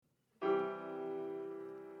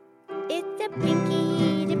It's the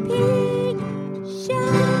Pinky the Pig Show.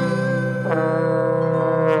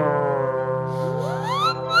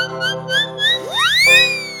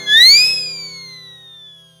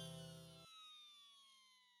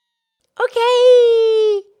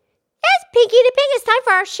 Okay, it's Pinky the Pig. It's time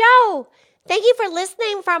for our show. Thank you for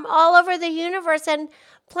listening from all over the universe and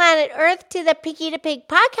planet Earth to the Pinky the Pig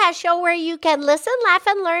podcast show where you can listen, laugh,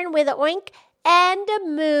 and learn with Oink and a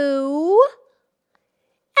Moo.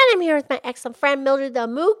 And I'm here with my excellent friend Mildred the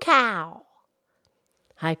Moo Cow.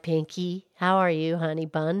 Hi, Pinky. How are you, honey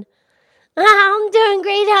bun? I'm doing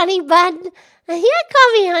great, honey bun. Yeah,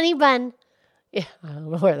 call me honey bun. Yeah, I don't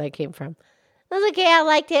know where that came from. That's okay. I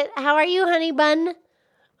liked it. How are you, honey bun?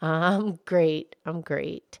 I'm great.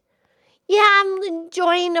 Yeah, I'm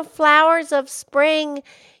enjoying the flowers of spring.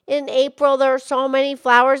 In April, there are so many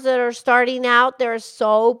flowers that are starting out. They're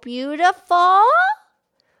so beautiful.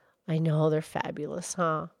 I know, they're fabulous,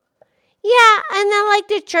 huh? Yeah, and then like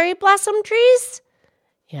the cherry blossom trees.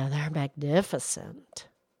 Yeah, they're magnificent.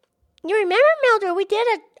 You remember, Mildred, we did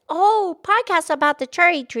a whole podcast about the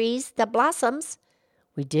cherry trees, the blossoms.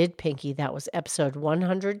 We did, Pinky. That was episode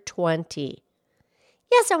 120.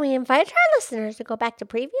 Yes, and we invite our listeners to go back to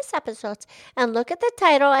previous episodes and look at the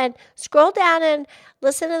title and scroll down and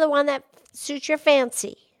listen to the one that suits your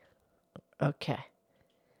fancy. Okay.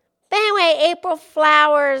 But anyway, April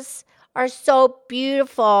flowers are so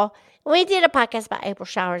beautiful. We did a podcast about April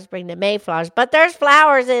showers bring the May flowers, but there's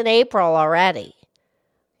flowers in April already.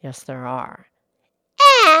 Yes, there are.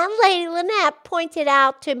 And Lady Lynette pointed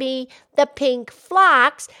out to me the pink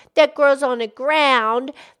phlox that grows on the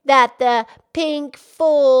ground that the pink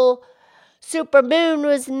full supermoon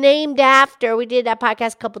was named after. We did that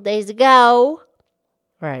podcast a couple days ago.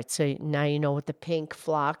 Right, so now you know what the pink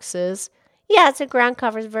phlox is. Yeah, it's a ground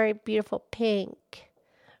cover. It's very beautiful pink.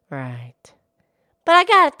 Right. But I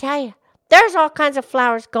got to tell you, there's all kinds of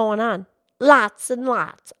flowers going on. Lots and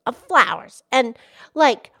lots of flowers. And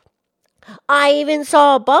like, I even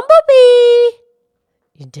saw a bumblebee.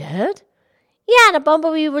 You did? Yeah, the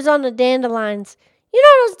bumblebee was on the dandelions. You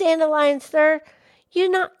know those dandelions, they're,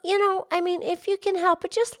 if you can help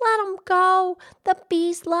it, just let them go. The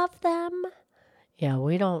bees love them. Yeah,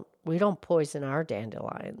 we don't poison our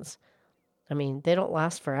dandelions. I mean, they don't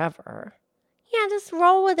last forever. Yeah, just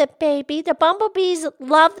roll with it, baby. The bumblebees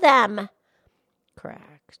love them.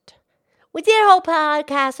 Correct. We did a whole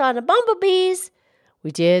podcast on the bumblebees.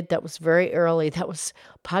 We did. That was very early. That was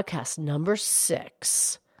podcast number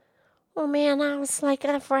 6. Oh, man, I was like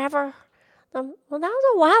forever. Well, that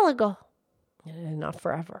was a while ago. Not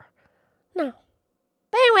forever. No.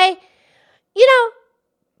 But anyway,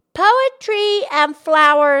 poetry and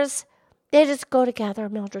flowers, they just go together,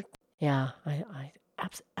 Mildred. Yeah, I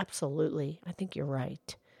absolutely. I think you're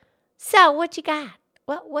right. So, what you got?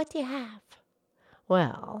 What do you have?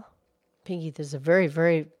 Well, Pinky, there's a very,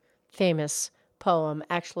 very famous poem,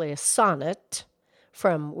 actually a sonnet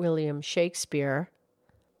from William Shakespeare.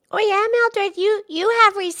 Oh yeah, Mildred, you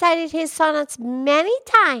have recited his sonnets many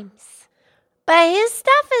times. But his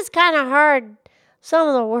stuff is kind of hard. Some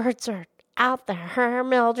of the words are out there,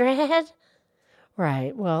 Mildred.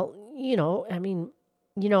 Right, well, you know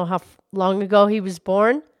how long ago he was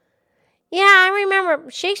born? Yeah, I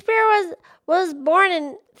remember. Shakespeare was born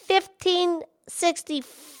in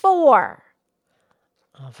 1564.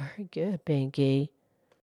 Oh, very good, Pinky.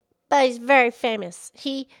 But he's very famous.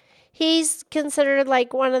 He's considered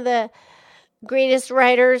like one of the greatest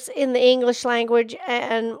writers in the English language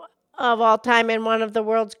and of all time, and one of the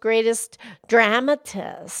world's greatest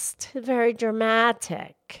dramatists. Very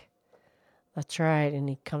dramatic. That's right, and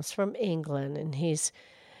he comes from England, and he's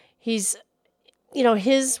his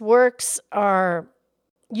works are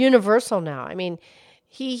universal now. I mean,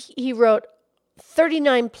 he wrote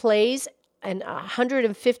 39 plays and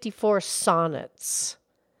 154 sonnets.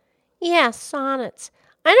 Yeah, sonnets.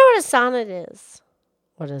 I know what a sonnet is.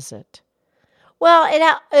 What is it? Well,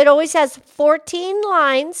 it always has 14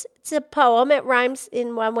 lines. It's a poem. It rhymes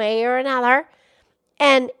in one way or another.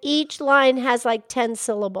 And each line has like 10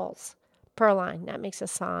 syllables per line. That makes a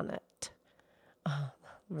sonnet. Oh,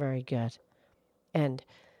 very good. And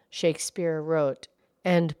Shakespeare wrote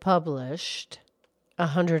and published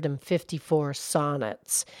 154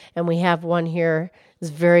 sonnets. And we have one here. It's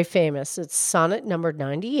very famous. It's sonnet number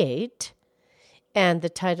 98. And the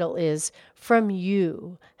title is, From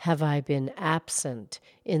You Have I Been Absent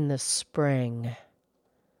in the Spring.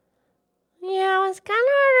 Yeah, it's kind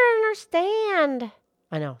of hard to understand.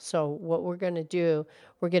 I know. So what we're going to do,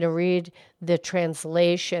 we're going to read the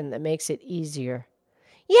translation that makes it easier.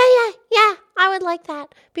 Yeah. I would like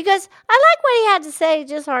that because I like what he had to say.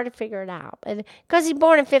 It's just hard to figure it out. And because he's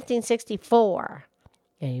born in 1564.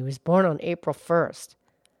 And he was born on April 1st.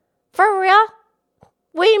 For real?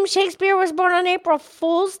 William Shakespeare was born on April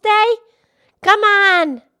Fool's Day? Come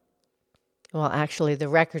on. Well, actually, the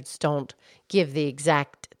records don't give the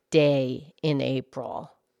exact day in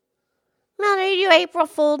April. Mother, you April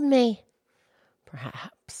fooled me.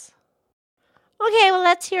 Perhaps. Okay, well,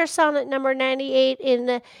 let's hear sonnet number 98 in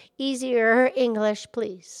the easier English,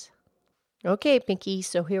 please. Okay, Pinky,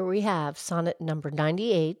 so here we have sonnet number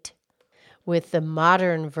 98 with the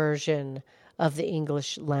modern version of the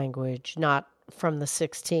English language, not from the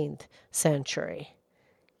 16th century.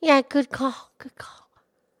 Yeah, good call, good call.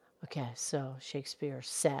 Okay, so Shakespeare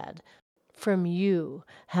said, "From you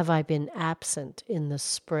have I been absent in the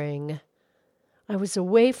spring. I was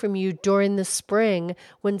away from you during the spring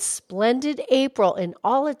when splendid April in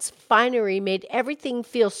all its finery made everything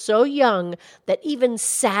feel so young that even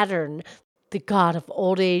Saturn, the god of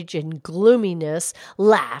old age and gloominess,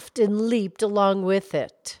 laughed and leaped along with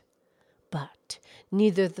it. But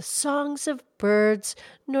neither the songs of birds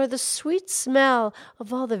nor the sweet smell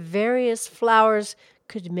of all the various flowers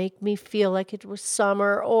could make me feel like it was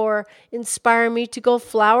summer or inspire me to go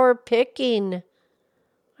flower picking.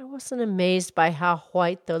 I wasn't amazed by how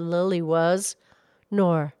white the lily was,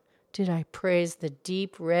 nor did I praise the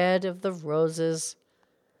deep red of the roses.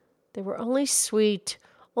 They were only sweet,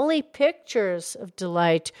 only pictures of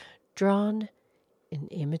delight drawn in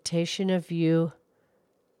imitation of you,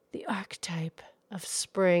 the archetype of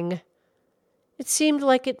spring. It seemed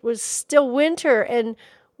like it was still winter, and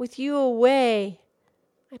with you away,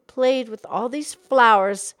 I played with all these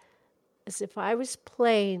flowers as if I was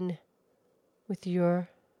playing with your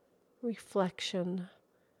reflection."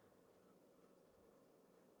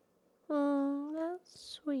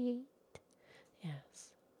 That's sweet.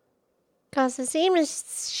 Yes. Because it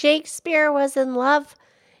seems Shakespeare was in love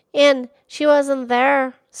and she wasn't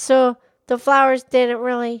there, so the flowers didn't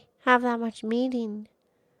really have that much meaning.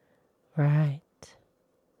 Right.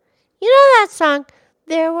 You know that song,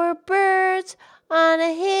 "There were birds on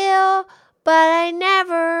a hill, but I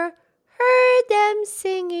never heard them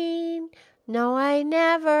singing. No, I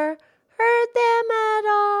never heard them at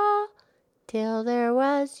all till there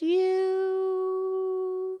was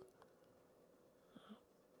you."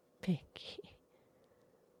 Pinky.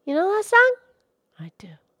 You know that song? I do.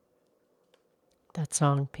 That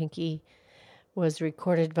song, Pinky, was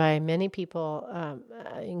recorded by many people,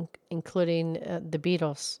 including the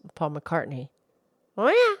Beatles, Paul McCartney. Oh,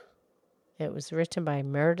 yeah. It was written by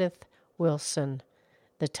Meredith Willson.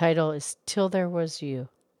 The title is "Till There Was You."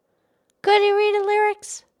 Could you read the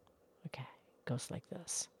lyrics? Okay, it goes like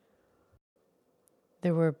this.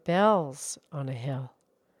 There were bells on a hill.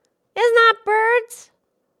 Isn't that birds?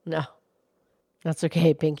 No. That's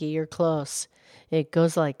okay, Pinky, you're close. It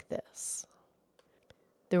goes like this.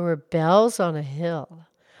 There were bells on a hill,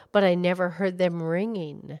 but I never heard them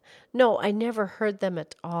ringing. No, I never heard them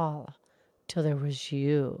at all till there was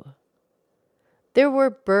you. There were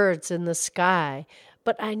birds in the sky,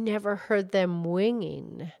 but I never heard them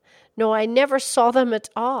winging. No, I never saw them at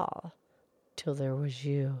all till there was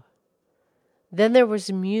you. Then there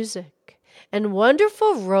was music and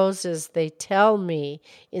wonderful roses, they tell me,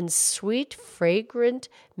 in sweet, fragrant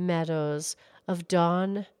meadows of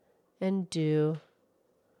dawn and dew.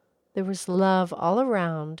 There was love all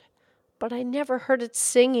around, but I never heard it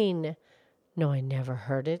singing. No, I never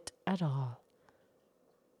heard it at all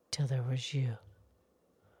till there was you.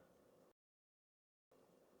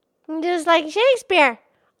 Just like Shakespeare.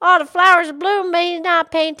 All the flowers bloom, but he's not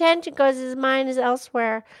paying attention because his mind is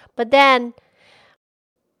elsewhere. But then,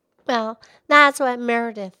 well, that's what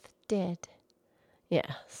Meredith did.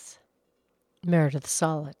 Yes. Meredith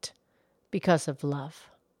saw it because of love.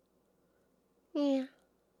 Yeah.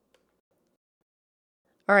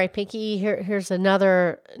 All right, Pinky, here's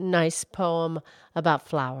another nice poem about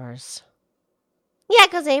flowers. Yeah,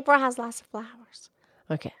 because April has lots of flowers.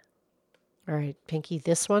 Okay. All right, Pinky,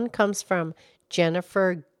 this one comes from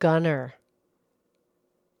Jennifer Gunner.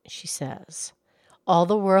 She says, "All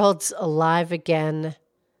the world's alive again.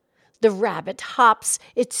 The rabbit hops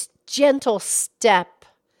its gentle step.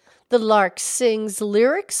 The lark sings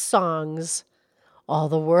lyric songs. All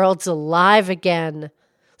the world's alive again.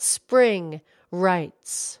 Spring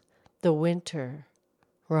rights the winter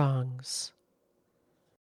wrongs."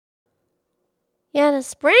 Yeah, the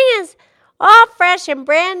spring is all fresh and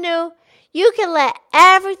brand new. You can let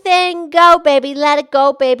everything go, baby. Let it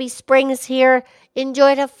go, baby. Spring is here.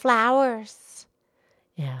 Enjoy the flowers.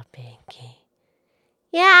 Yeah, Pinky.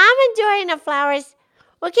 Yeah, I'm enjoying the flowers.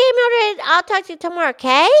 Okay, Mildred, I'll talk to you tomorrow,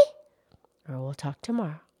 okay? or we'll talk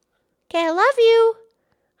tomorrow. Okay, I love you.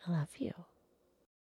 I love you.